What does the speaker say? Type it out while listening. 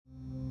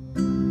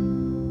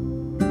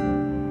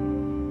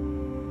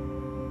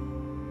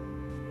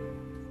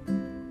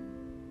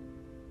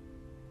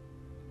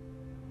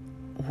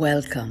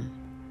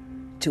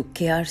Welcome to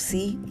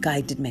KRC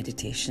Guided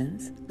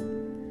Meditations,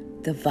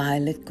 the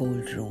Violet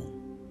Gold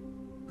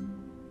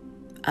Room.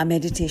 Our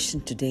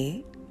meditation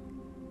today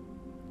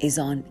is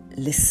on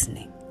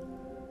listening.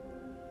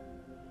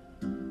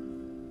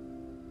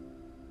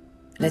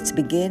 Let's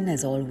begin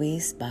as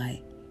always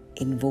by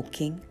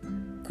invoking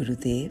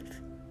Gurudev,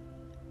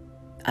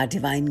 our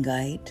divine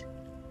guide,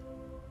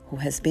 who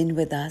has been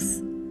with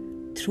us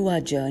through our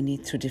journey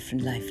through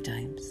different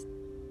lifetimes.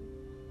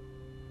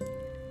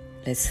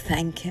 Let's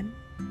thank him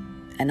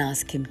and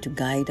ask him to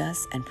guide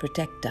us and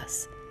protect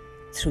us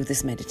through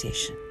this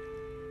meditation.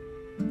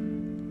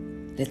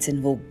 Let's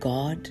invoke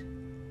God,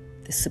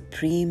 the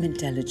supreme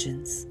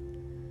intelligence,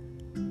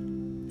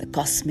 the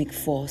cosmic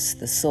force,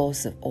 the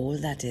source of all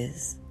that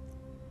is.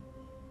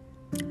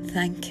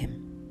 Thank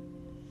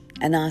him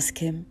and ask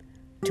him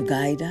to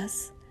guide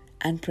us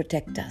and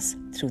protect us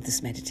through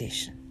this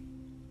meditation.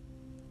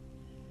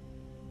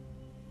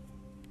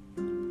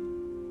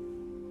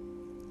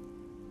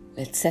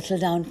 Let's settle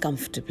down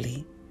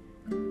comfortably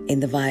in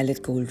the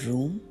Violet Gold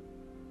Room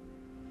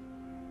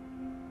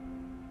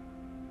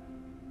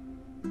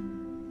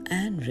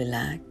and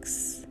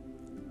relax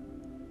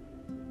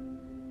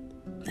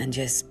and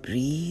just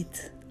breathe.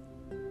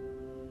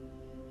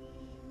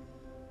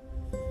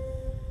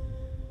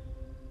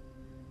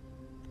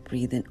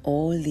 Breathe in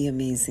all the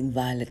amazing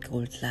violet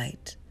gold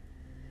light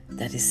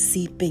that is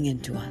seeping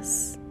into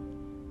us.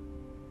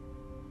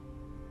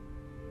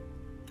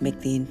 Make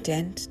the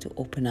intent to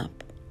open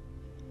up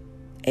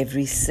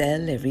every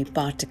cell, every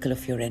particle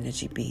of your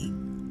energy being,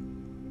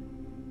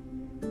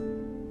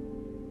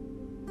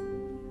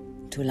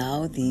 to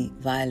allow the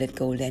violet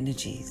gold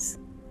energies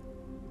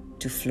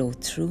to flow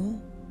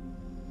through,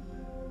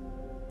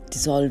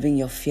 dissolving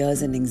your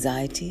fears and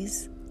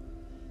anxieties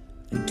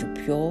into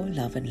pure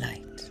love and light.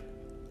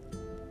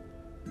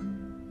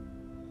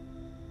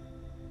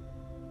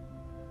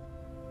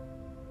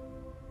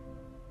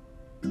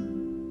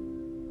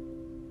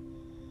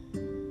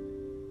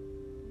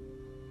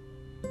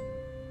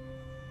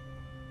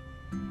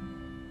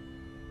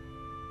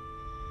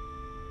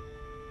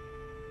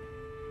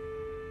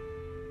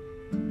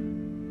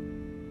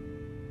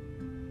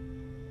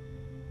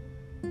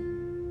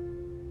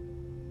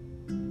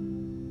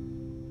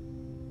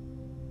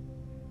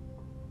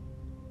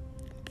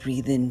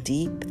 Breathe in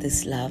deep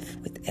this love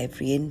with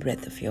every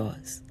in-breath of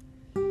yours.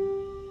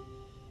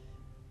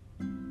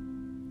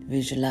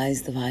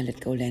 Visualize the violet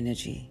gold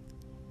energy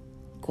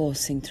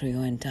coursing through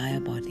your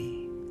entire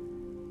body,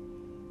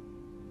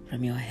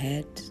 from your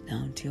head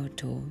down to your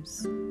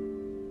toes,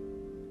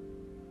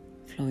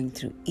 flowing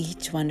through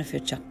each one of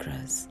your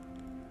chakras,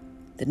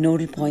 the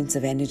nodal points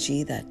of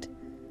energy that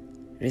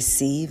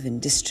receive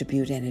and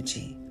distribute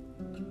energy,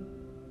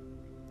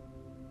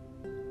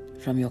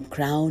 from your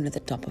crown at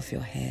the top of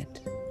your head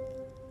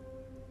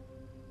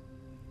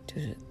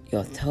to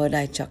your third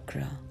eye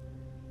chakra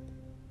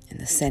in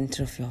the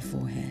center of your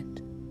forehead,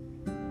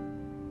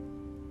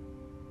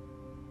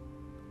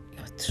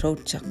 your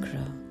throat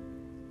chakra,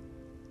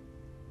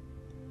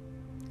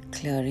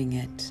 clearing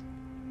it,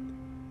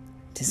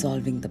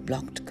 dissolving the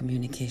blocked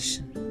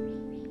communication,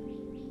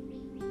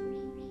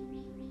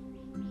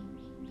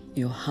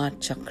 your heart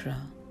chakra,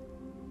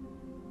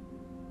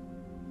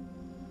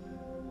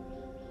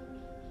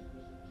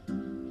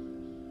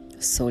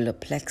 solar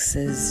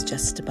plexus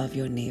just above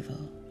your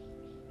navel,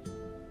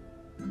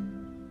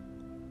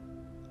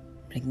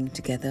 bringing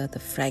together the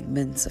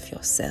fragments of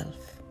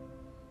yourself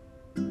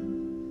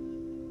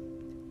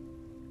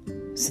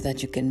so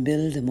that you can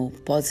build a more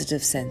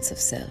positive sense of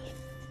self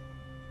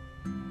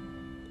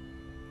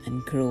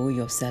and grow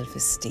your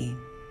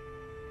self-esteem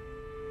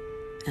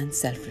and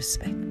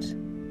self-respect.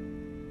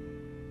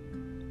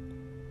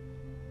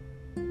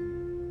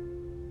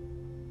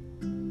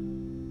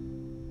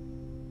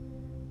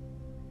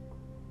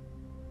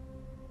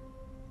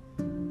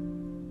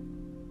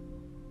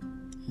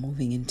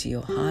 Moving into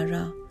your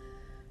hara,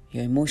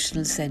 your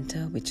emotional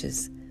center, which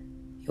is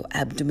your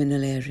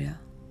abdominal area.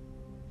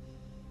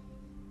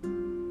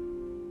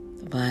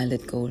 The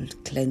violet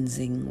gold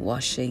cleansing,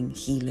 washing,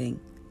 healing.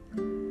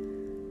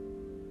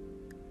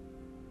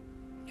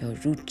 Your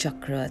root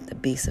chakra at the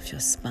base of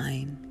your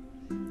spine,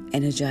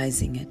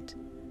 energizing it,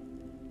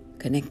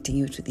 connecting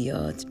you to the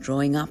earth,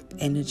 drawing up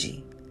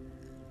energy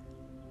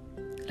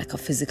like a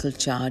physical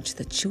charge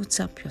that shoots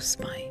up your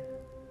spine,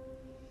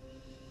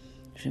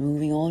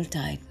 removing all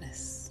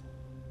tiredness,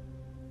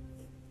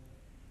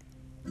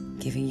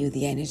 giving you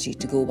the energy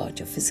to go about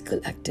your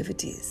physical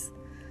activities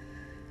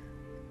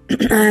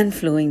and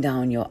flowing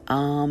down your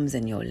arms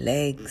and your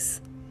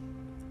legs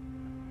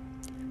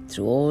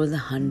through all the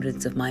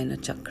hundreds of minor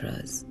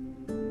chakras,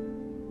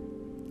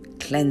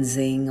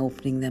 cleansing,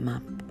 opening them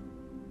up,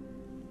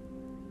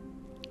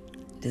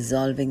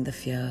 dissolving the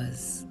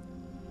fears,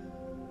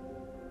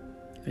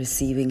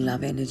 receiving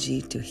love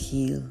energy to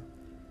heal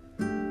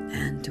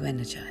and to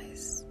energize.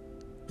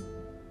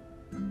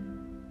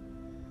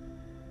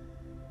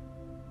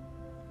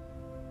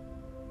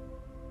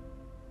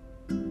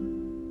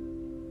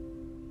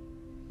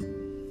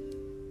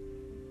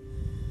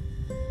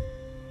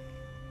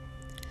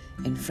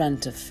 in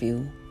front of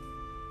you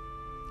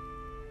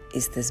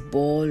is this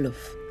ball of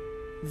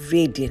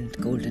radiant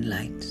golden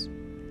light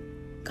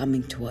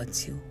coming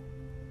towards you.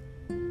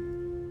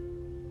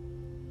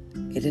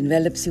 It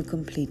envelops you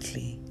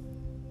completely.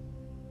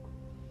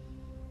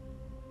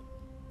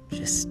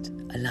 Just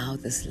allow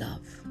this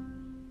love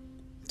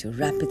to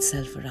wrap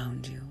itself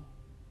around you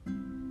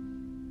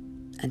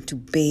and to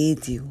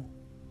bathe you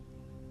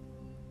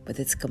with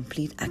its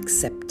complete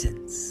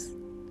acceptance,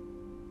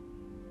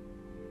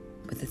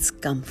 with its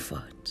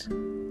comfort.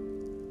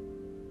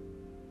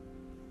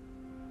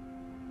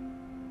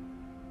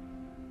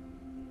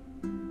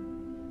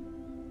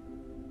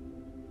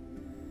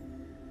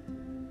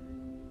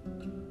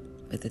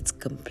 With its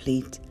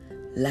complete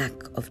lack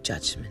of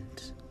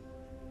judgment.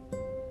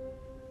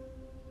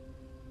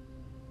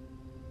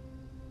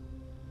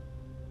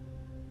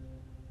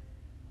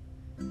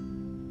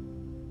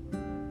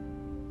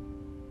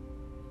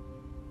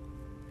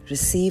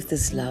 Receive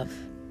this love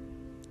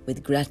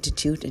with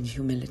gratitude and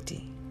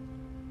humility.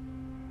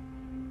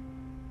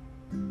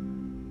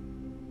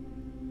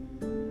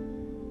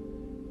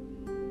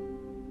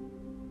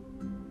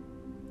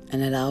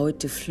 And allow it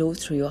to flow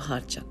through your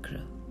heart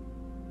chakra.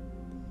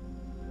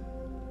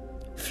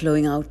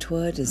 Flowing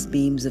outward as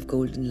beams of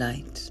golden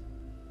light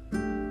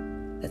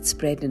that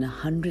spread in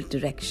 100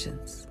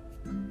 directions,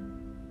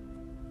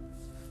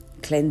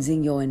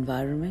 cleansing your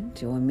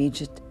environment, your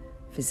immediate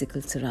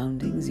physical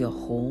surroundings, your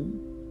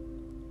home,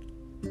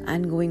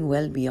 and going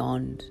well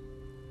beyond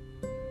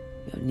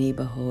your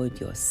neighborhood,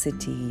 your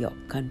city, your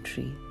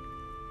country,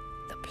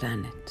 the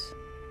planet,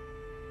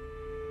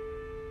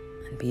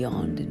 and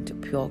beyond into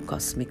pure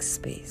cosmic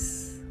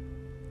space.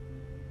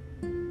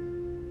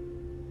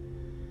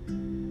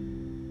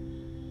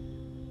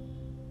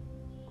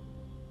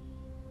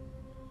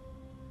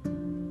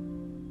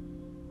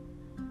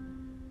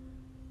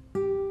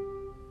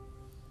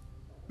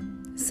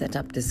 Set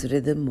up this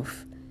rhythm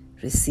of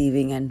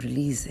receiving and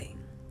releasing.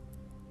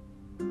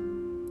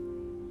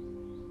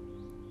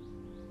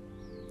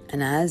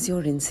 And as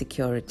your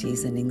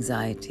insecurities and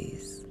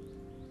anxieties,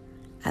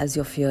 as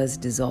your fears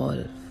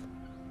dissolve,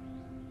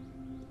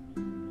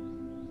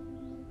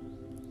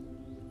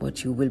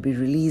 what you will be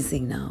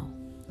releasing now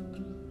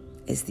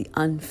is the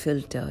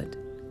unfiltered,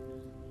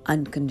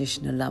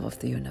 unconditional love of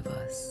the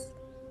universe.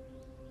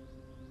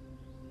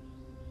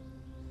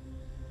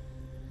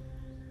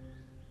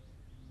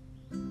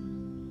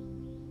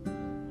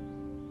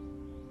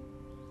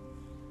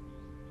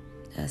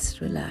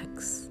 Just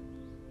relax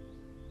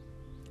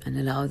and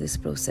allow this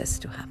process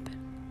to happen.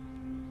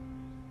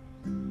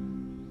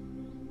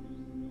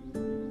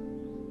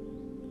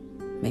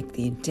 Make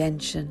the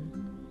intention,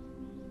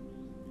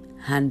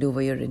 hand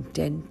over your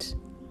intent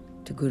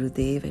to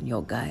Gurudev and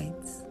your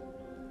guides,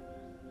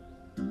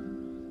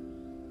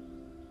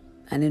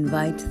 and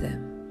invite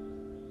them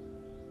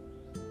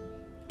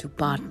to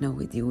partner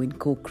with you in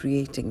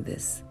co-creating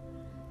this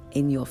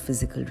in your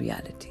physical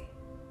reality.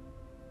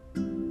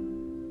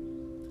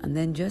 And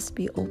then just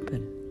be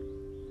open,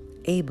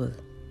 able,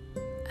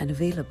 and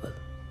available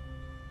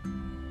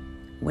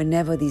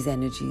whenever these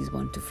energies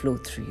want to flow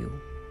through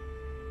you,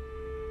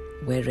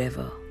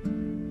 wherever,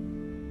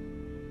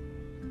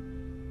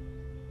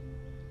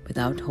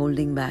 without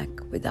holding back,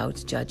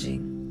 without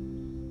judging.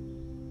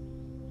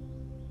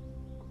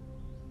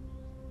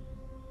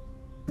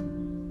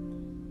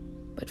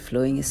 But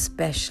flowing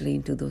especially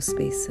into those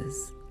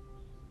spaces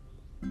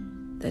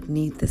that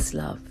need this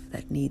love,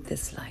 that need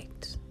this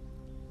light.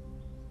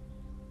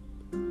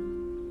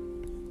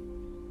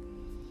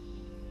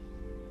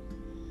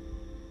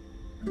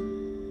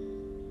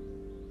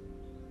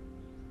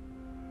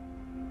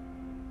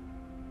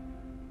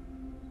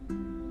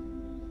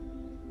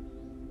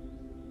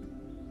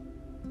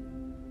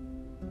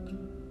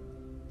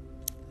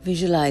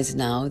 Visualize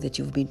now that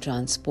you've been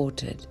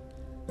transported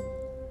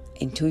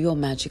into your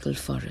magical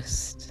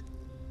forest.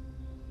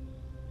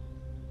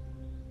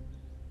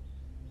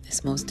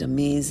 This most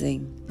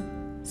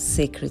amazing,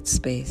 sacred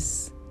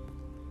space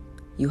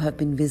you have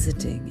been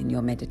visiting in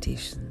your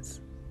meditations.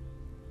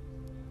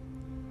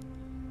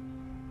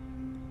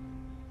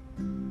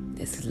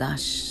 This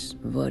lush,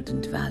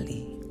 verdant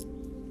valley,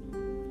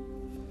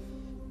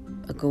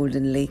 a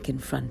golden lake in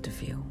front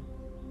of you.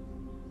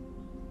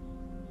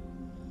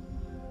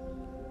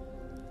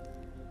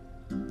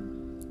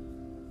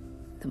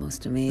 The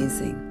most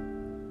amazing,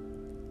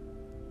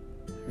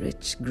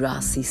 rich,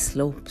 grassy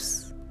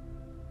slopes,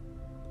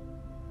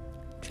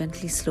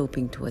 gently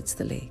sloping towards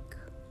the lake,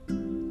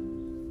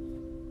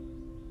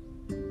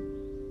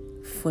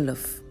 full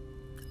of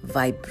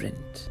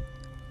vibrant,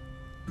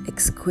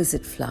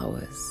 exquisite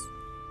flowers,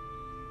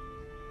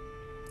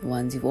 the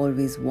ones you've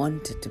always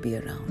wanted to be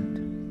around,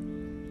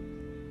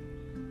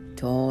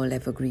 tall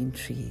evergreen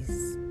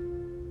trees,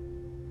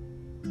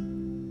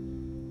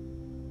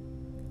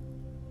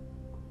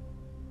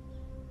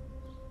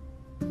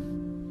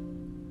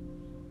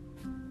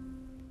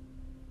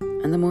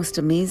 and the most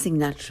amazing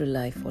natural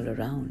life all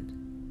around,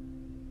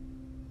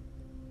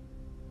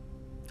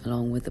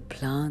 along with the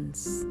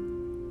plants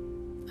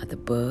and the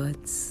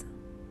birds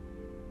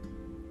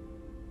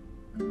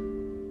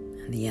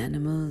and the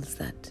animals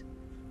that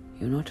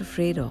you're not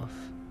afraid of.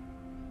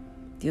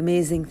 The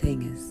amazing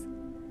thing is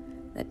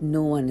that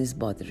no one is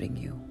bothering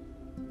you.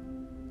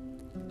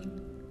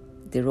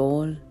 They're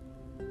all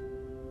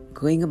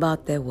going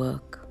about their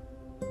work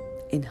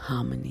in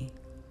harmony,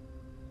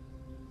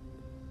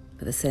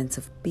 with a sense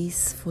of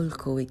peaceful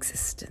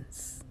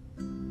coexistence.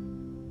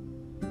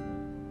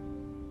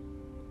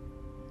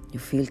 You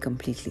feel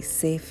completely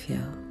safe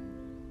here.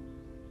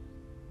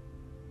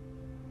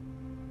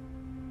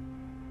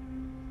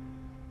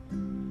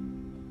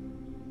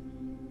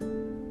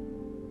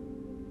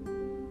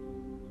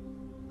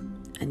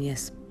 And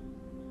yes,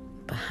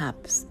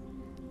 perhaps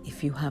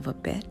if you have a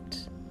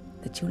pet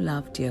that you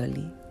love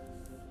dearly,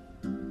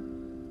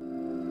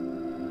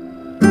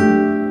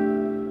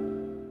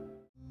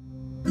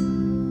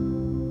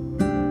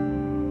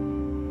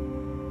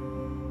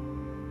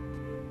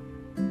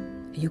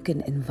 you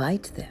can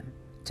invite them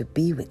to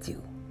be with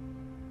you.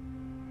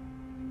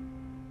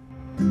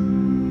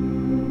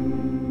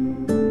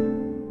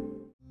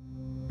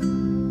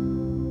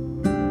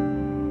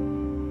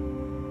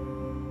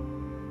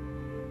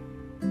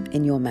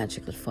 In your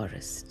magical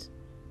forest.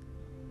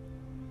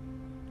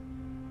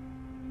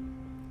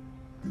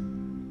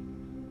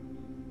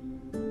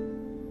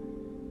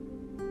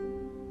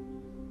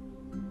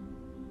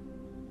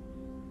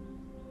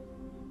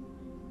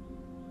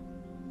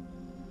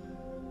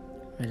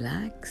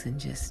 Relax and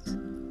just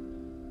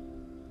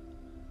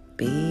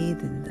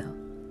bathe in the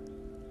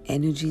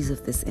energies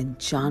of this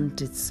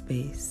enchanted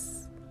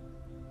space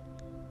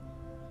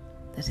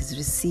that has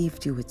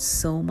received you with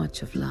so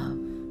much of love.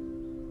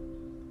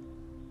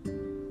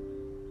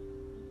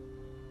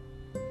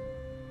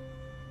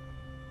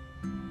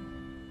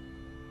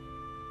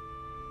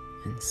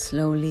 And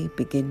slowly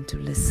begin to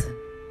listen.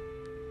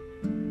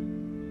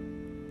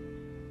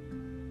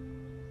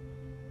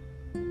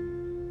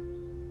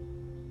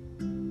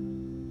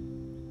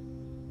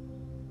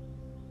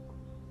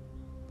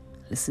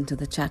 Listen to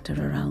the chatter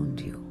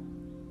around you,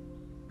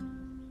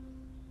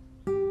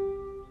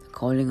 the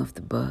calling of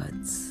the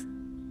birds,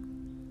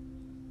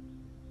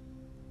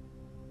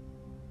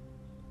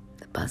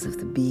 the buzz of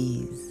the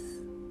bees,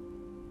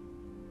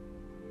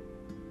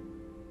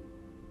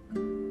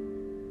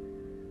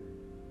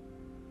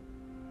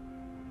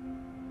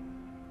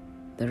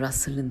 the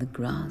rustle in the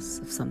grass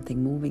of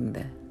something moving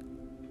there,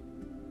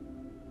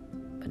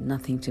 but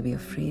nothing to be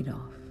afraid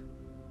of.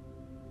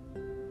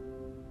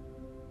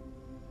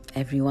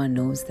 Everyone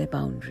knows their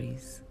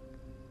boundaries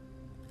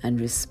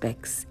and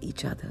respects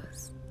each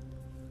other's.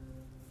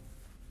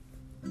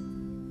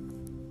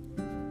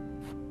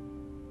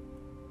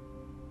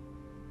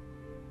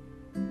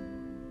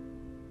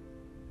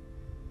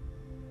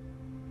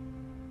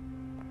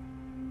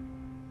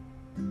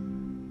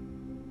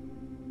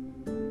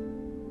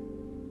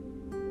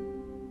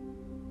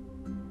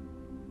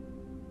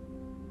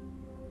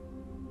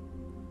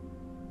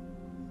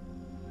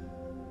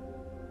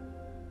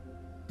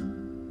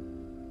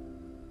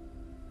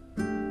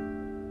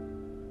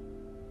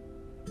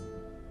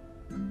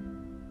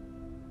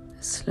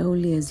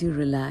 Slowly, as you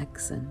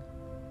relax and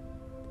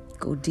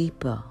go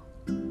deeper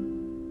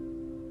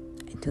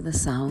into the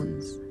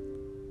sounds,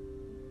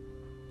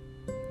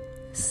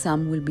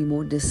 some will be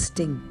more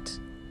distinct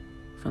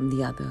from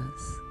the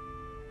others.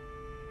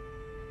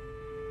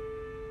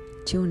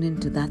 Tune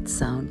into that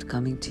sound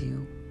coming to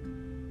you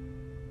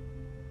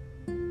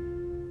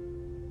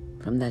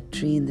from that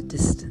tree in the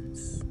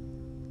distance.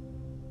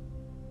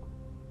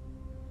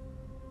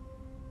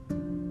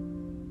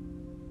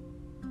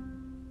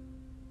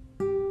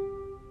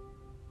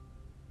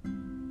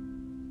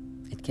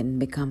 It can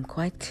become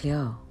quite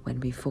clear when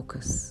we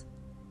focus.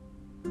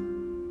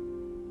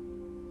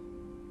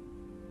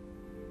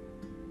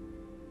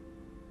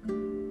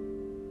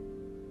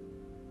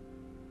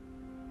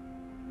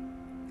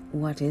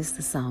 What is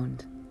the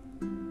sound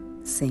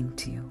saying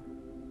to you?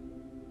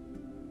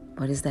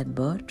 What is that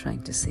bird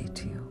trying to say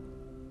to you?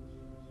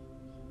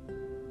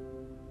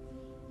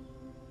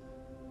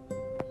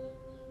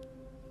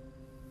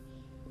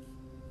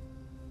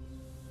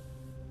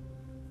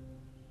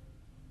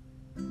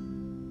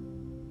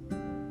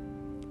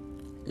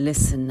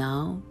 Listen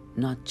now,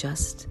 not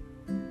just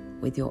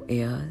with your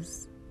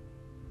ears,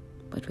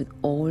 but with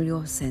all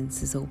your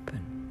senses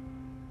open.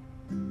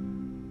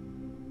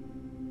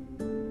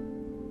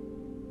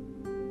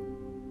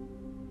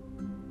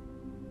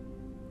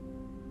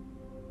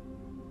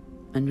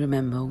 And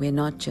remember, we're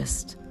not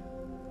just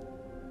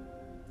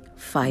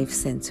 5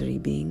 sensory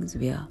beings,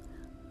 we are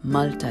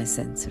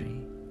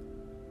multisensory.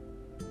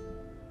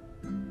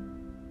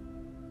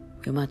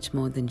 We're much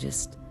more than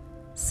just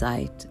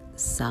sight,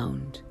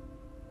 sound,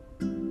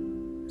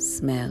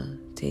 smell,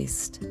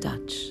 taste,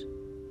 touch.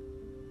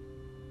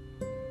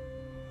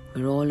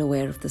 We're all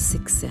aware of the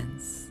 6th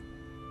sense,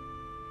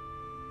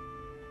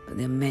 but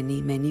there are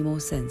many, many more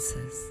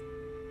senses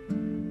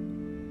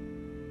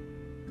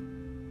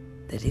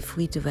that if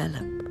we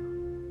develop,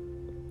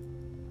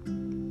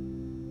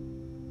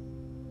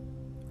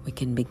 we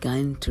can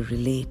begin to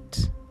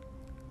relate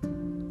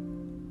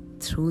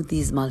through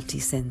these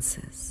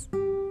multi-senses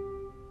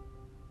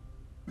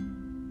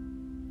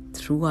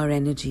through our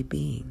energy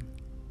being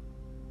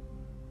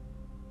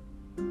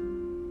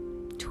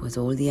towards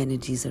all the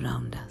energies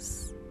around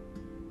us.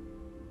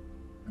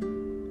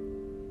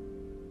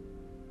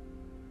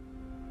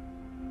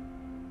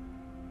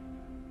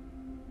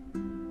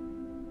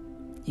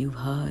 You've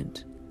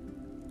heard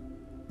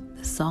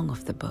the song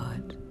of the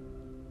bird.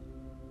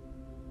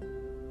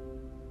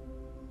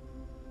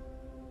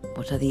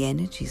 What are the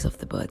energies of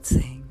the bird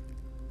saying?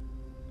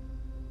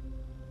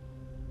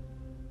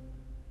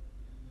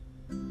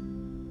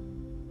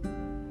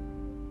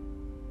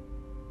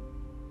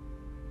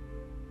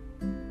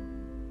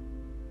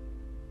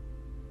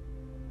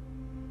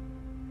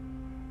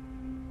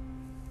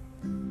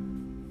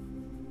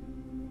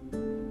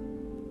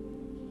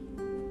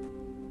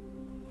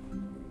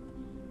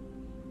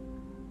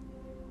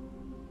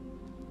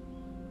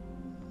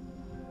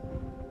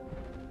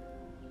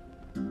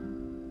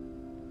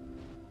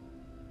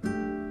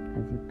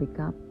 Pick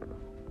up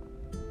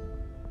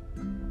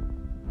the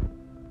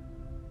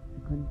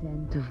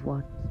content of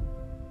what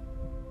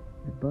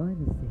the bird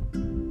is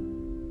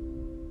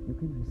saying. You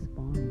can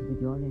respond with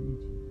your energies.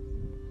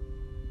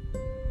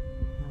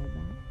 Try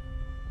that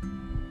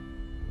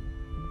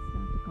and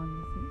start a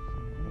conversation.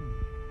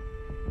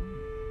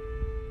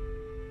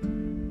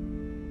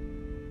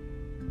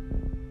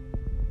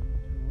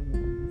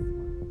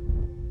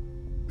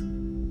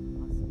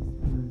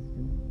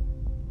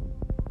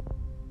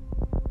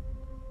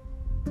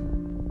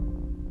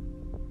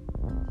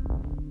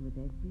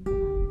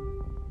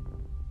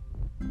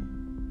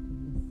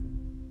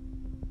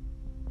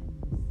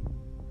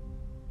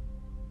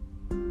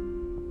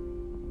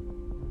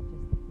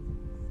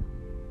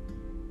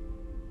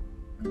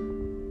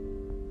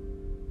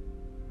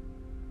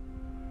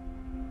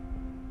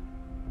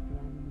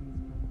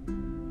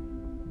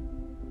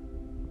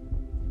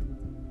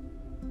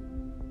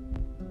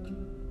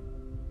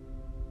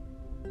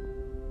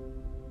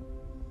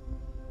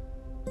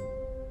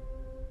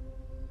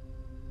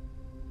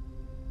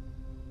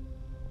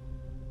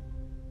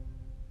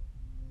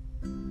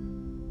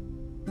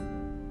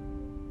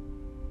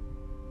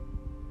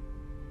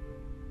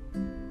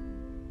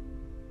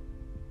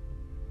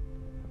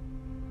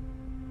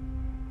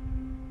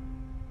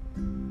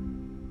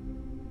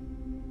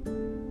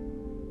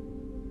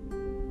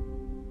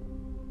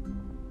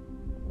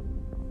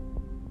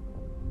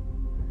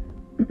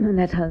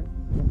 Let her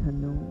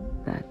know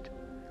that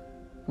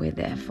we're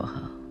there for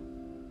her.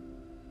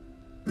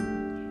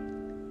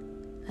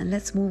 And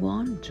let's move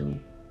on to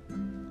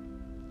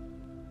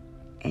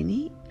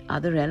any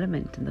other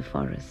element in the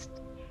forest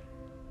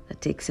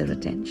that takes your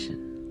attention.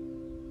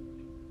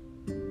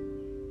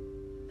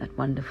 That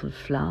wonderful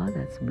flower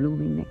that's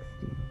blooming next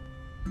to you.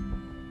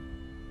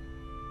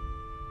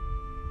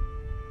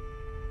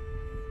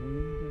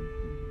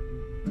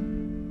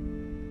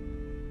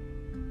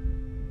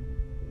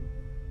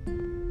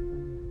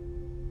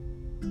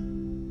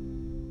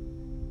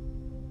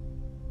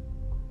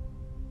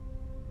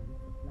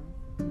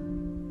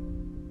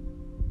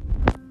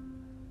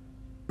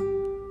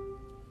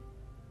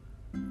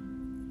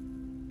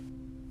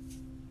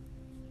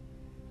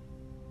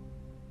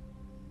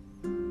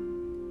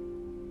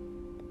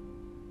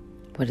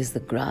 What is the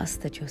grass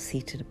that you're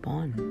seated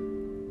upon?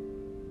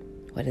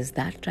 What is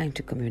that trying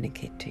to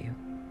communicate to you?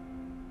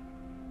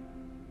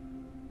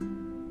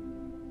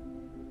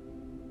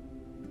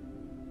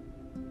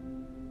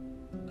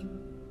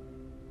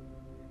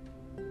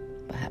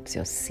 Perhaps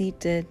you're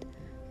seated,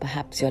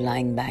 perhaps you're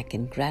lying back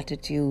in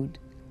gratitude,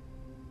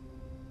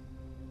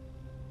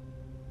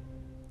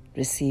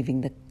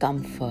 receiving the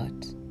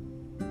comfort,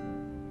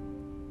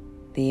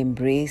 the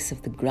embrace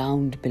of the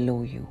ground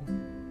below you.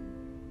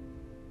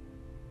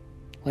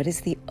 What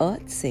is the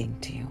earth saying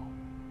to you?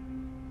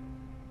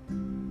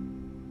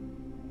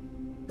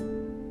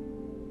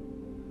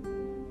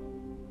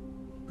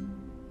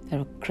 There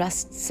are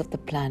crusts of the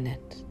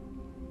planet,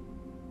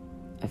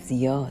 of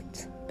the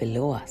earth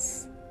below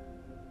us.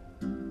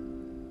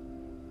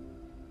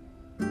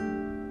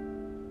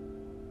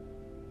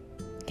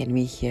 Can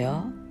we hear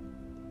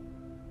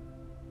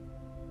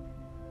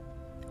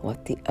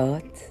what the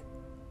earth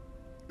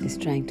is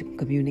trying to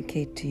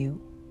communicate to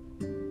you?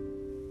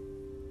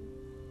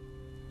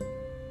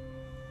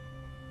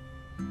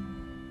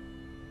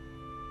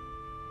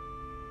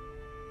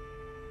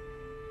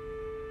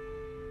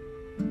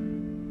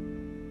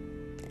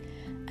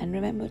 And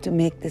remember to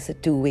make this a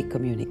two-way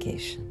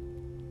communication.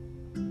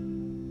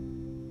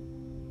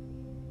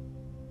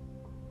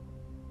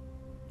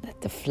 That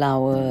the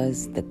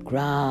flowers, the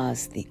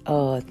grass, the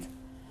earth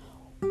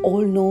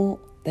all know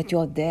that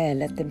you're there.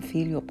 Let them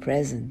feel your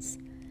presence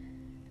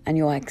and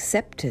your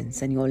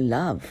acceptance and your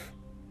love.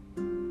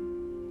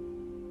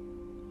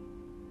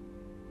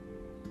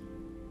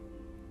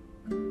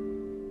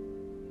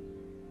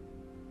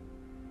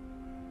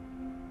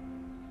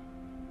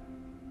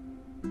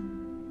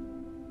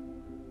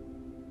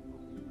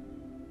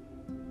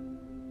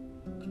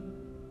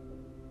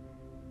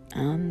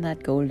 And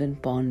that golden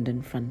pond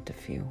in front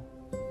of you,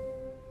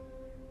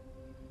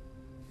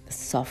 the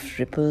soft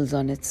ripples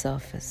on its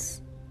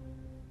surface,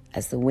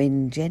 as the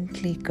wind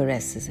gently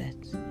caresses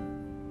it.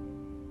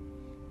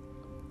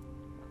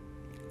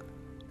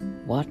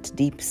 What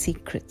deep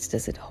secrets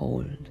does it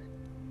hold?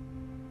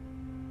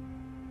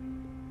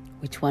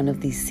 Which one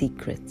of these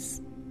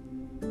secrets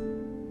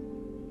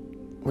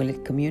will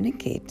it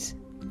communicate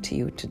to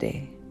you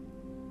today?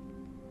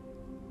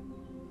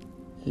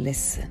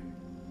 Listen.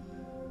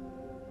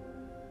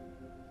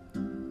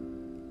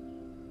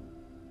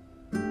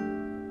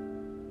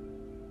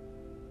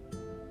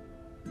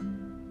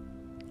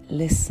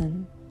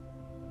 Listen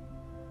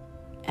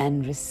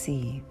and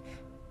receive.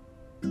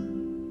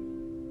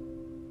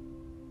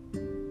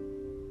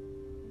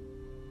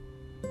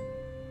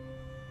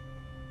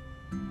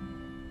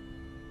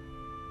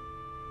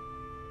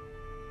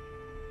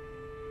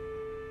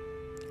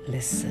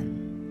 Listen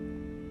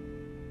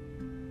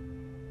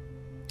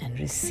and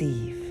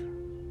receive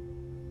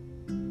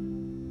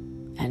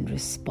and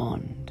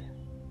respond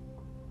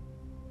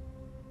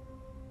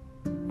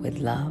with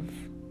love,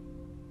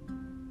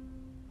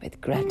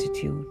 with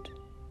gratitude,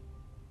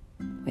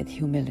 with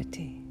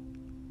humility.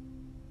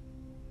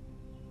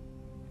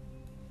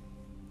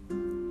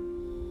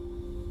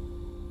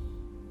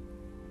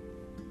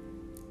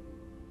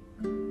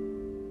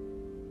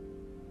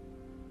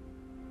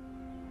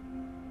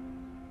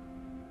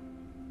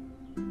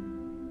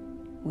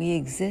 We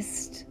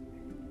exist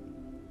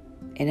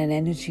in an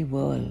energy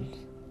world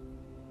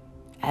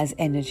as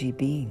energy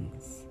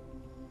beings.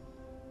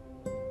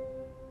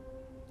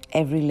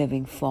 Every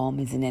living form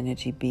is an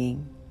energy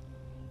being.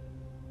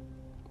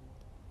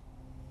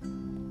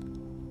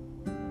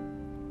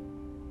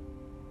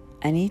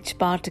 And each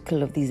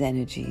particle of these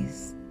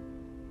energies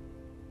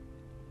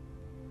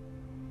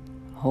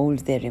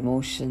holds their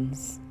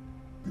emotions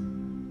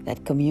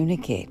that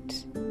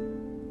communicate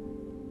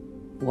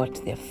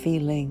what they're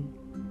feeling,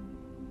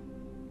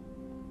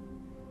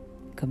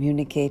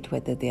 communicate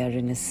whether they are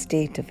in a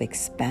state of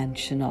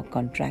expansion or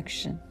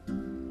contraction.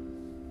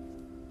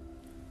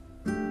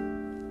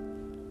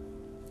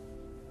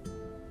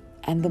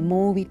 And the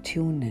more we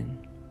tune in,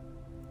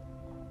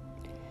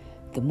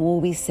 the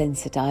more we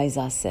sensitize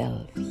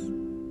ourselves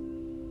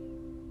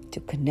to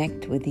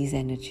connect with these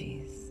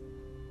energies,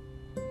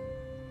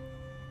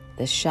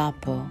 the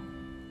sharper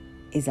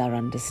is our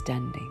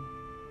understanding.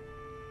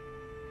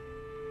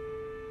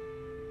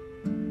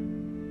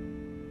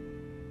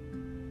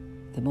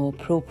 The more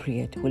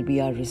appropriate will be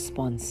our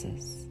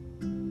responses.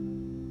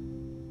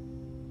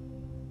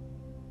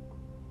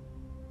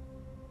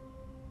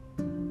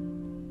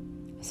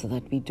 So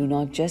that we do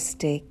not just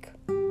take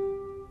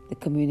the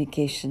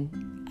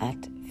communication at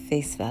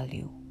face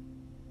value,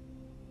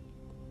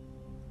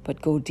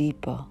 but go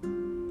deeper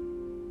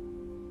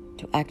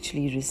to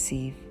actually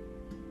receive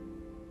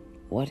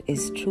what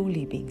is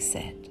truly being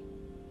said.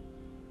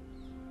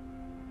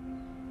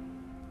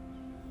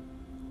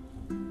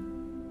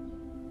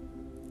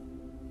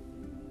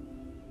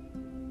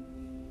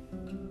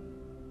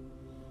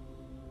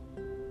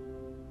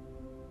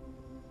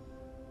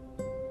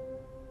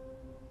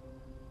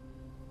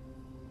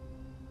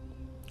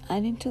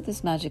 And into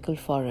this magical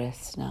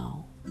forest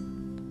now,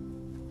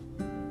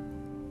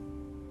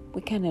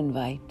 we can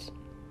invite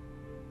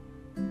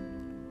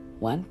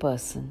one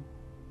person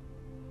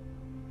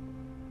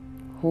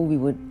who we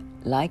would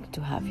like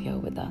to have here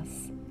with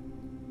us,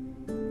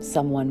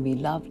 someone we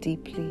love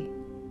deeply,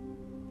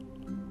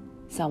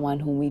 someone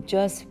whom we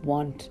just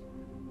want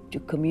to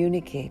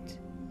communicate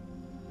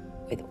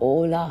with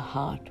all our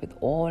heart, with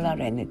all our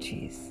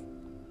energies,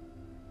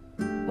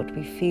 what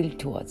we feel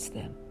towards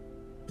them.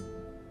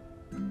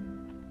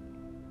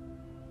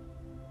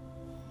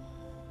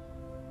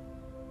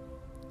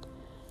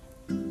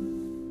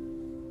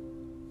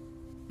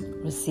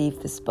 Receive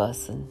this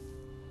person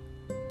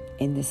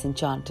in this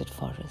enchanted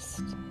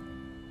forest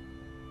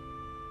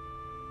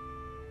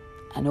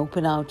and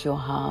open out your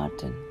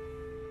heart and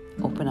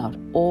open out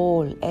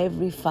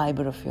every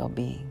fiber of your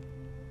being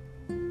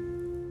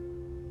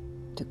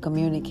to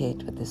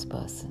communicate with this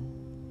person.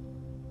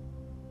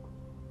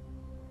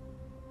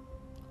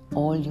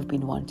 All you've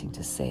been wanting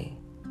to say,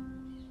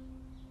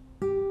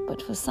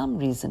 but for some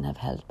reason have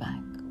held back.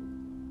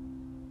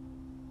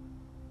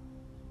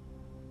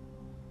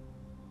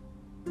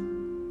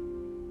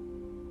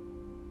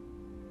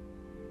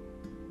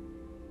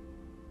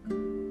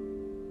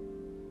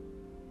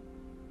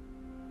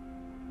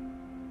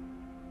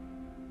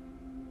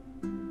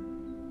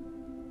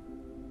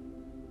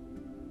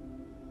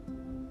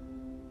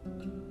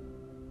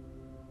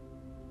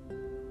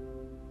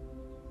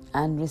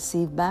 And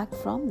receive back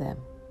from them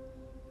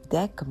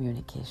their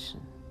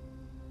communication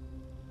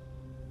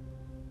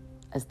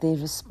as they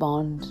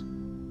respond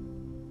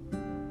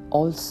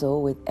also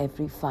with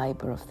every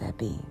fiber of their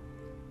being.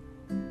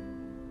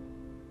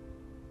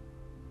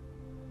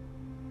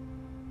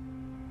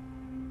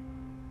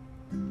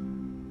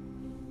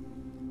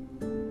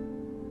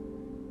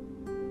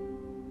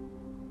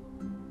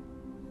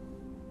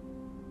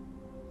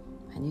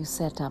 And you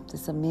set up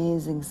this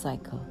amazing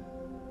cycle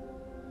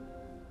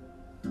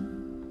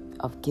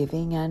of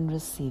giving and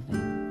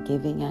receiving,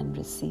 giving and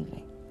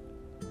receiving.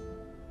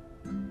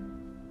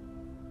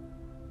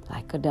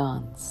 like a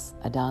dance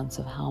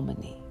of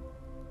harmony,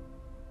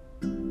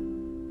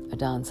 a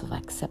dance of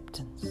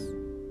acceptance,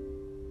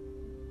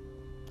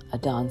 a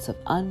dance of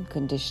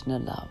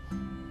unconditional love.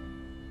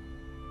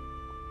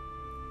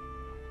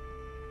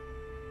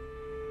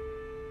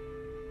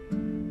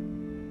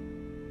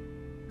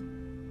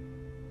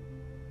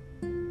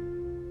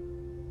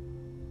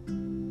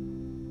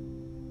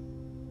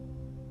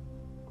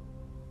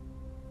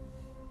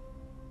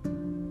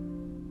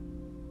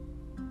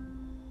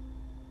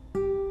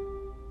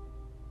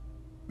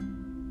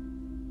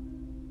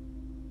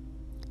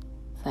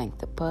 Thank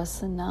the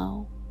person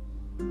now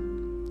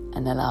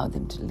and allow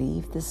them to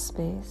leave this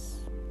space.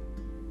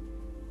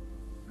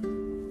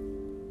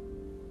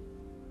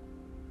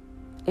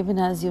 Even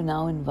as you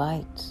now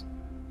invite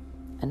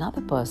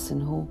another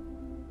person who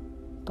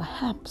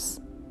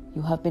perhaps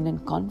you have been in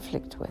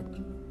conflict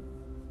with,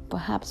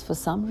 perhaps for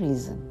some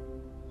reason.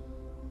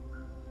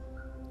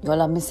 You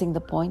all are missing the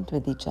point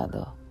with each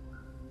other.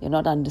 You're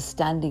not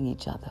understanding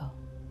each other.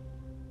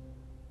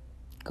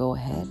 Go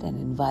ahead and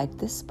invite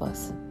this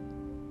person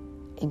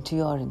into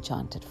your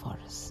enchanted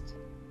forest.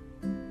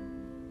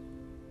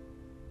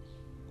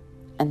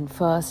 And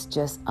first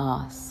just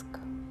ask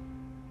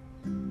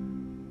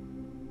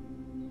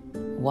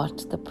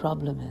what the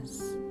problem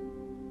is.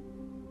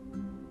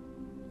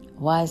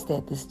 Why is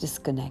there this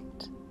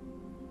disconnect,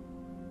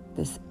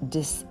 this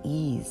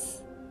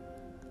dis-ease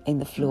in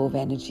the flow of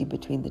energy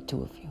between the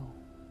two of you?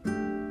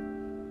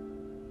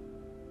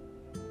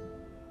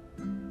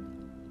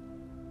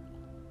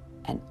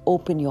 And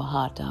open your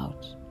heart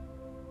out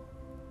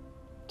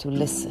to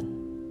listen.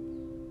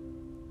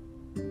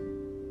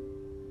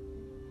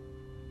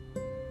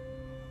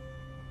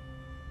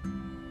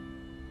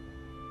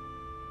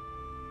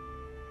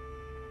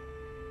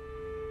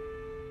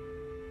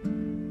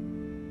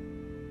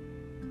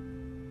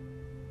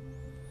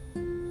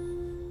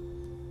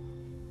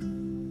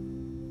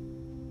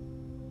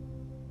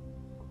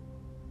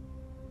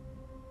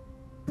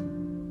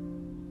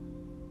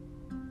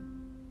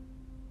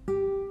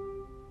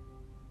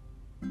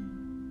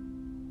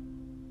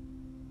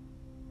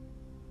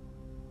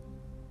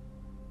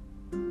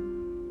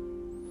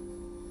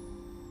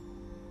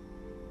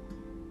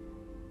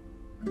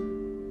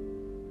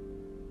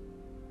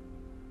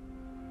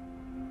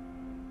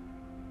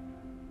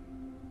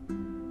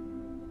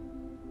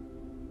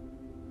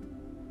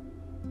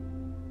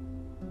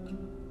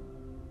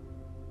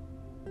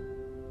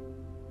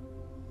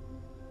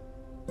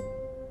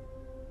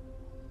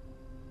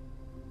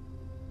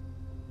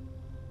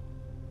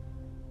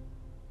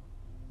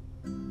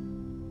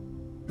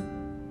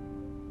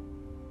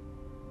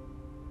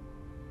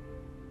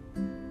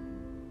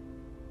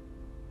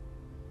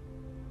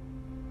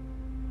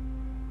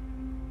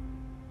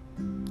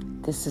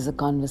 This is a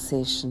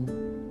conversation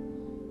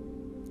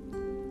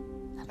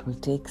that will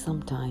take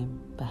some time,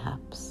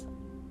 perhaps.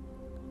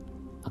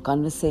 A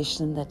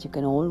conversation that you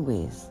can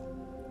always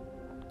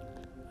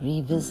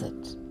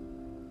revisit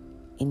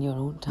in your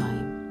own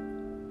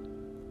time,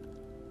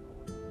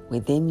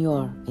 within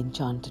your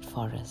enchanted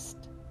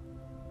forest,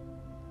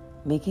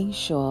 making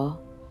sure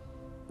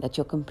that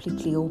you're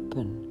completely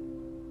open,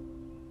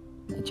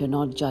 that you're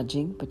not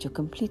judging, but you're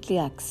completely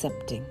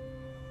accepting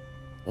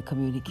the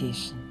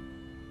communication,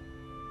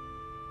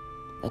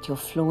 that you're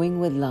flowing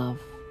with love.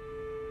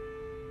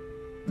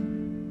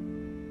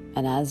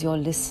 And as you're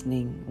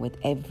listening with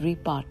every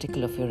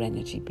particle of your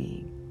energy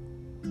being,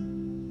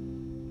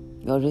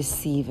 you're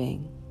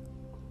receiving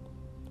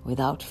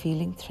without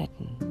feeling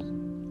threatened.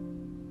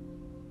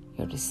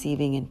 You're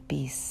receiving in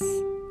peace.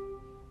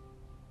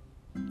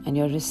 And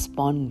you're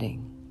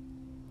responding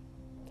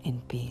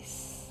in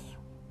peace.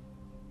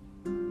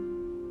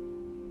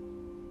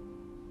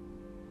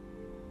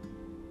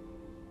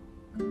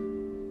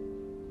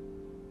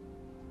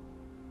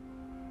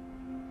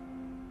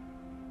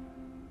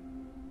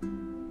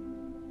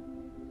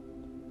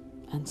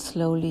 And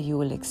slowly you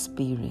will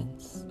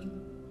experience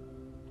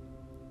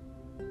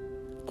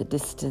the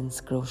distance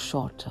grow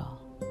shorter,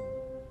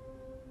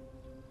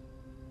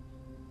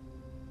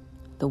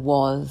 the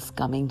walls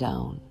coming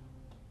down,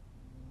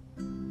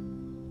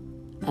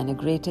 and a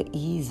greater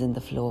ease in the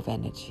flow of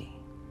energy.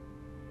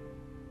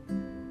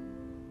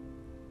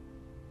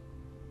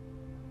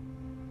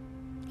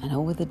 And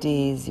over the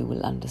days you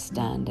will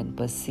understand and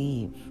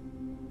perceive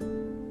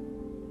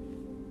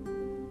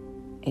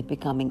it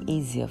becoming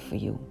easier for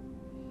you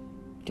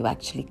to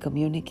actually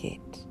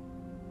communicate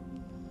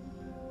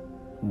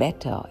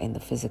better in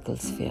the physical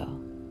sphere,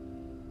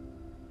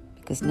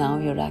 because now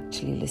you're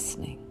actually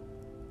listening.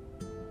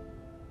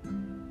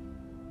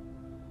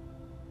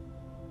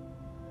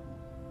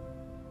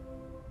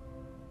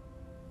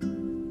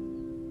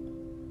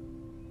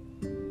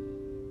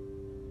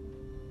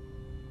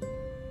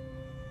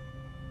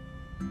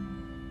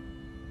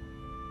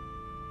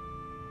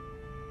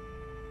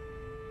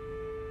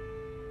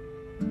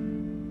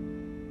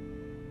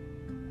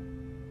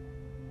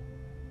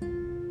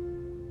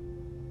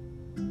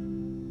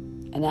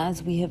 And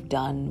as we have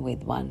done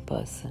with one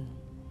person,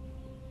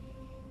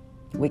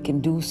 we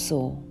can do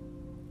so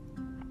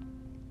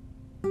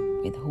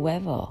with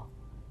whoever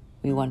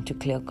we want to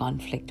clear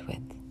conflict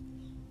with.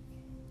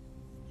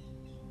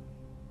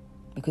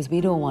 Because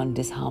we don't want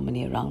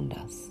disharmony around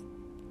us.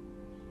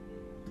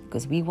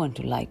 Because we want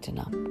to lighten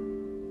up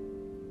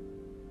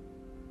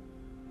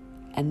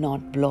and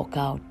not block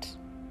out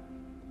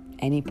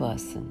any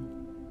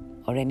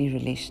person or any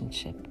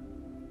relationship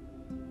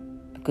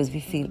because we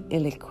feel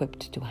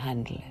ill-equipped to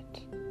handle it.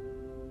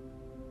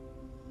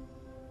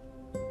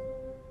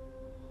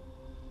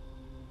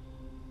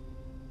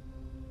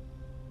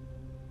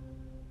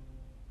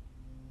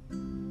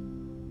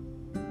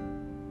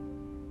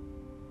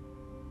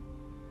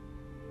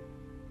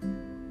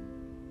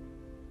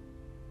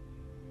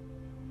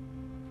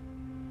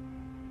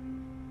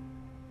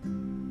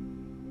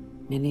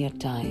 Many a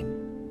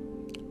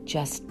time,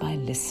 just by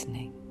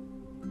listening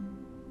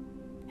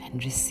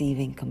and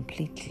receiving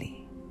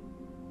completely,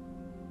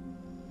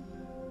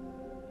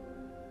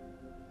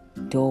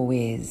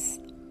 doorways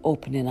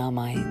open in our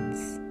minds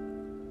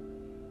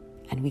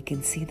and we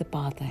can see the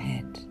path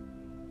ahead.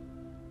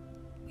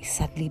 We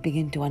suddenly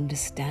begin to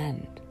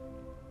understand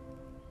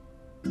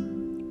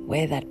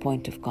where that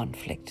point of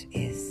conflict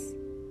is,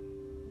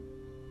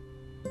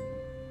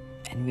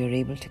 and we are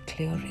able to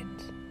clear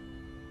it.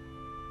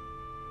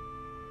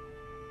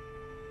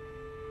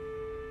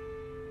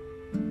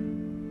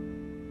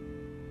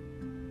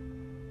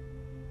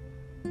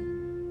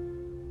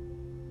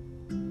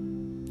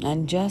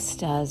 And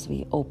just as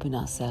we open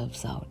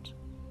ourselves out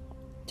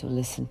to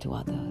listen to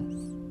others,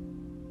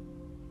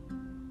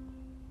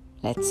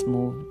 let's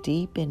move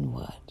deep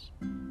inward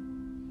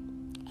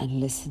and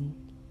listen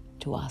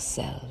to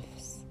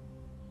ourselves.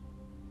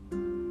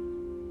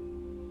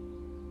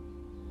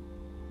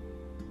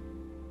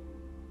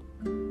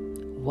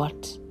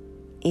 What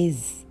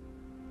is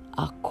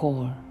our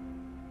core,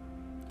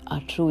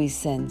 our true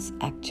essence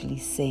actually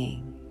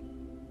saying?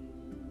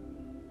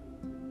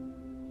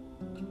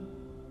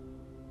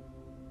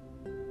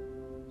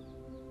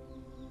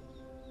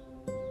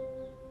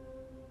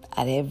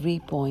 At every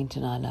point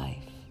in our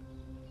life,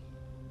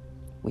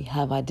 we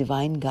have our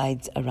divine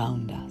guides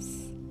around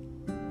us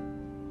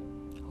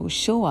who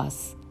show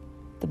us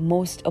the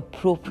most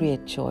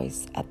appropriate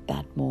choice at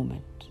that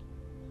moment.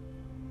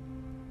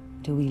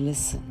 Do we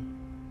listen?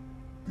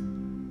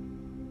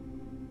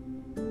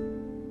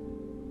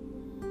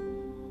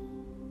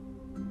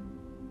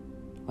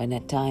 When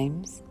at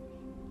times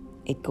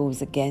it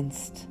goes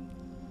against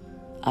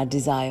our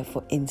desire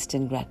for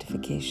instant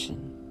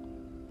gratification,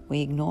 we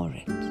ignore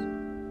it.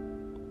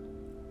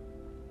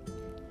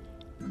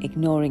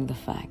 Ignoring the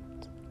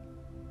fact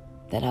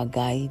that our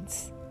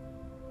guides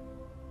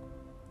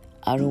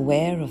are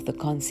aware of the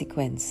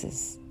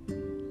consequences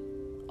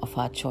of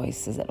our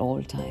choices at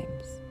all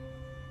times,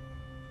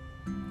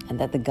 and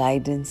that the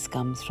guidance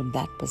comes from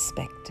that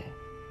perspective.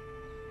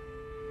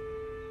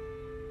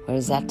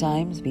 Whereas at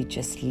times we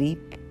just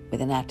leap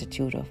with an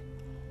attitude of,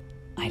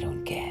 I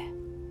don't care,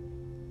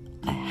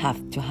 I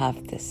have to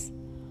have this,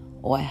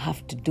 or I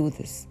have to do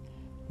this,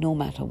 no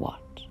matter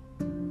what.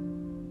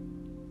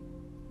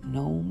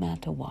 No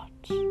matter what.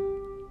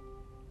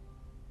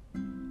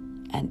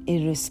 An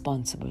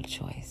irresponsible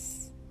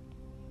choice,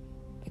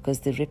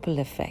 because the ripple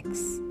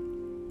effects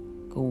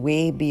go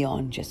way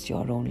beyond just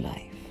your own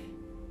life.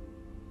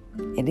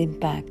 It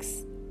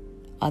impacts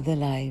other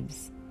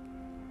lives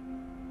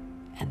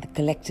and the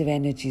collective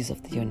energies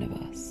of the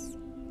universe.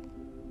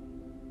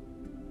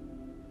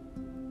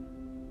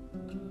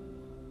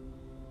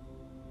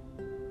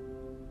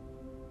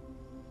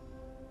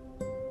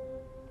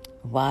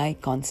 Why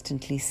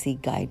constantly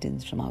seek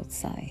guidance from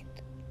outside?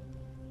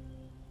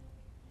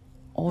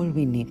 All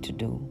we need to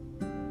do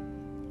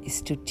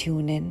is to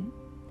tune in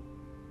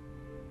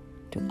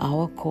to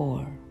our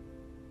core,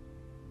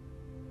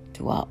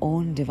 to our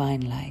own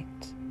divine light,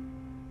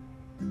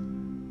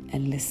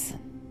 and listen.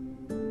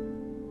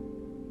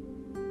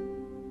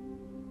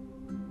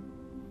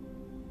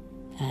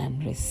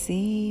 And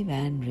receive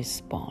and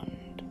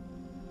respond.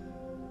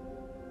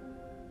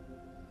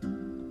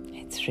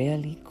 It's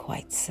really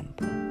quite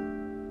simple.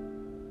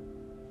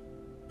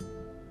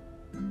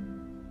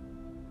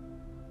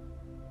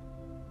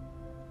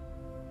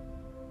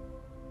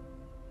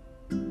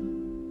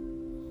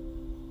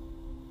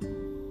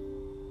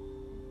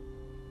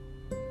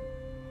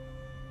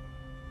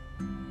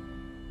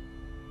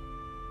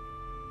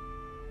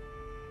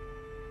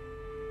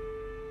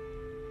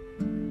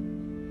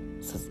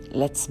 So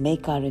let's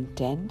make our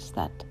intent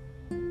that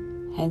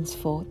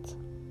henceforth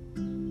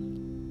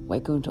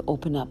we're going to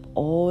open up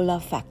all our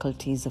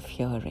faculties of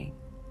hearing,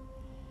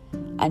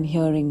 and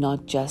hearing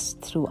not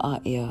just through our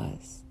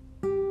ears,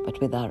 but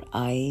with our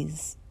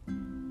eyes,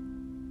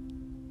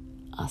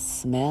 our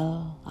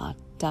smell, our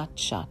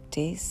touch, our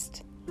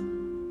taste,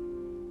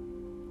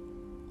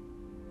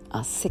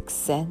 our sixth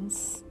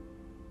sense,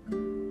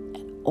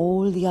 and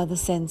all the other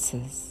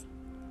senses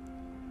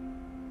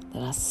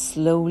that are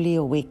slowly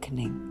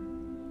awakening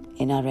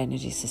in our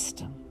energy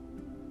system.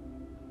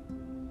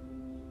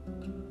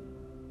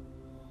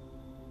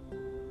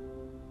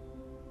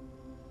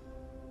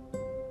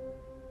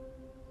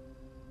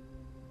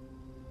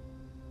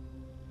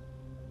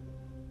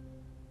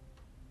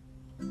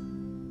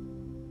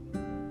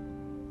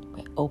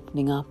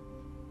 opening up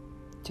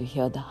to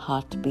hear the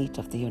heartbeat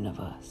of the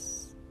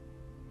universe,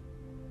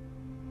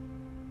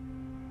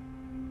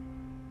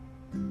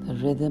 the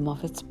rhythm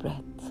of its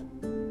breath,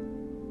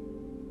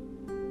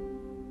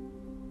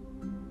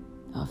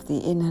 of the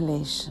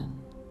inhalation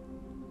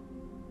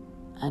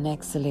and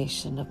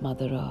exhalation of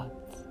Mother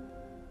Earth,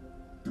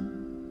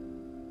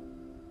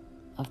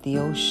 of the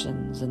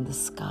oceans and the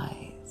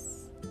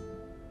skies,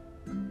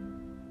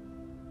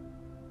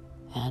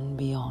 and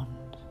beyond.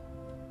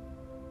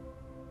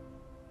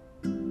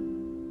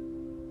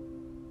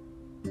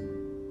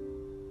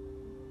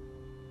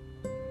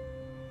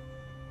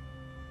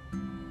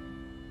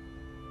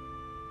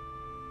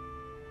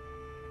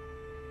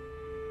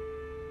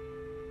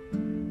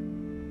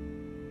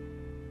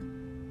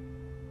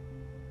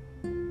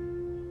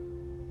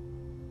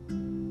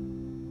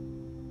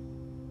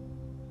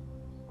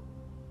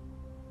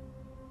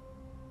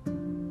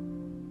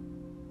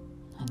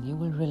 And you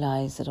will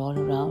realize that all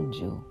around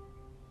you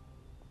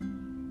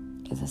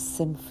is a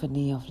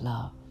symphony of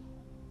love.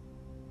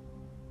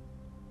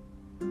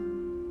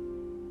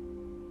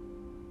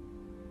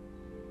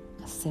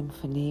 A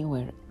symphony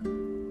where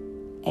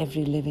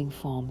every living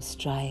form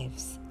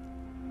strives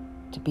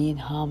to be in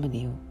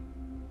harmony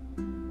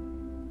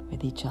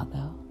with each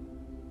other,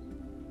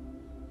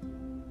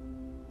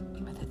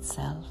 with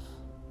itself,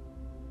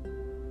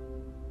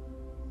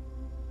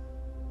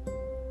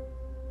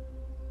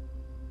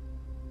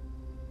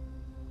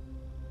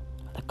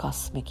 with the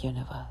cosmic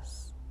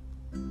universe.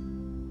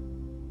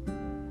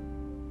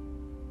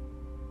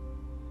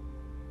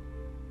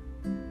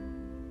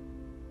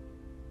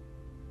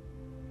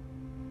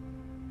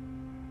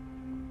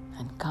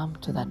 And come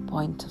to that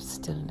point of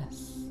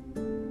stillness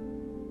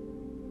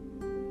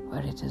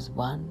where it is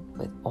one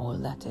with all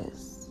that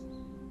is.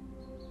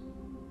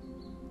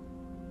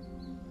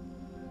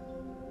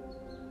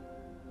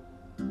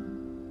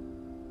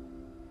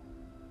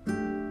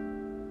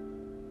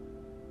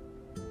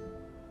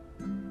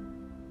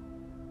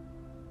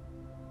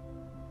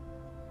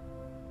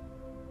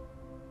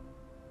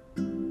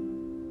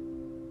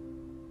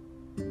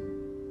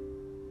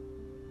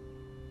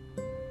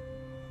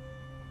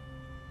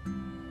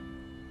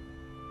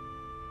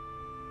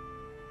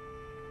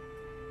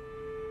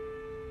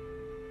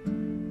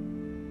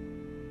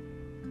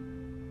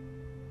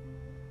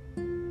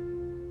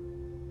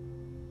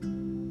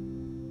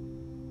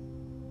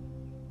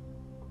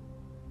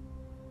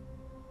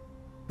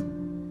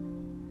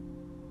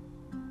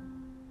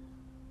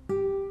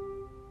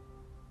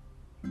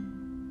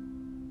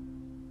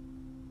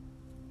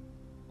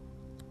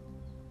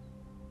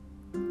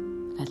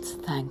 Let's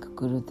thank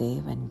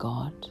Gurudev and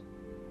God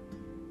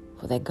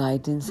for their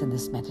guidance in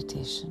this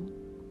meditation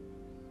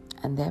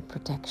and their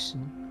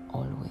protection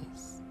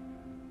always.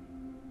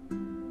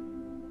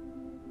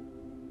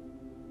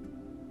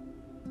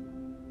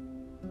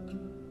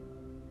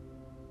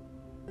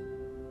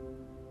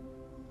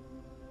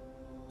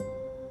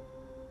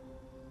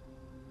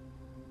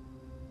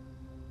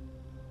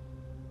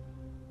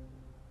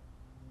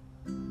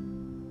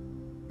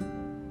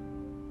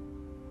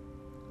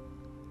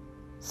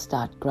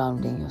 Start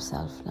grounding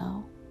yourself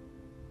now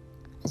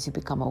as you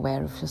become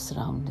aware of your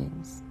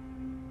surroundings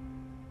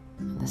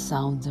and the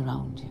sounds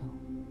around you.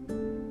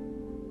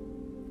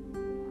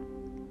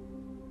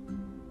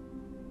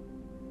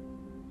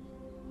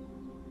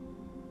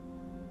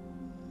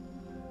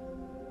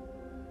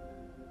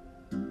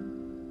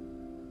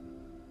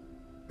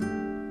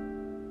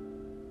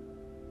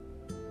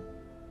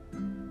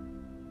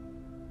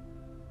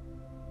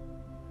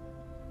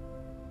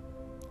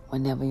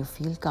 Whenever you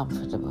feel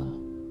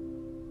comfortable,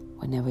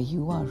 whenever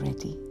you are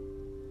ready,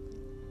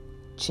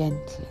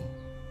 gently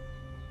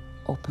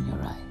open your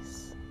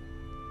eyes.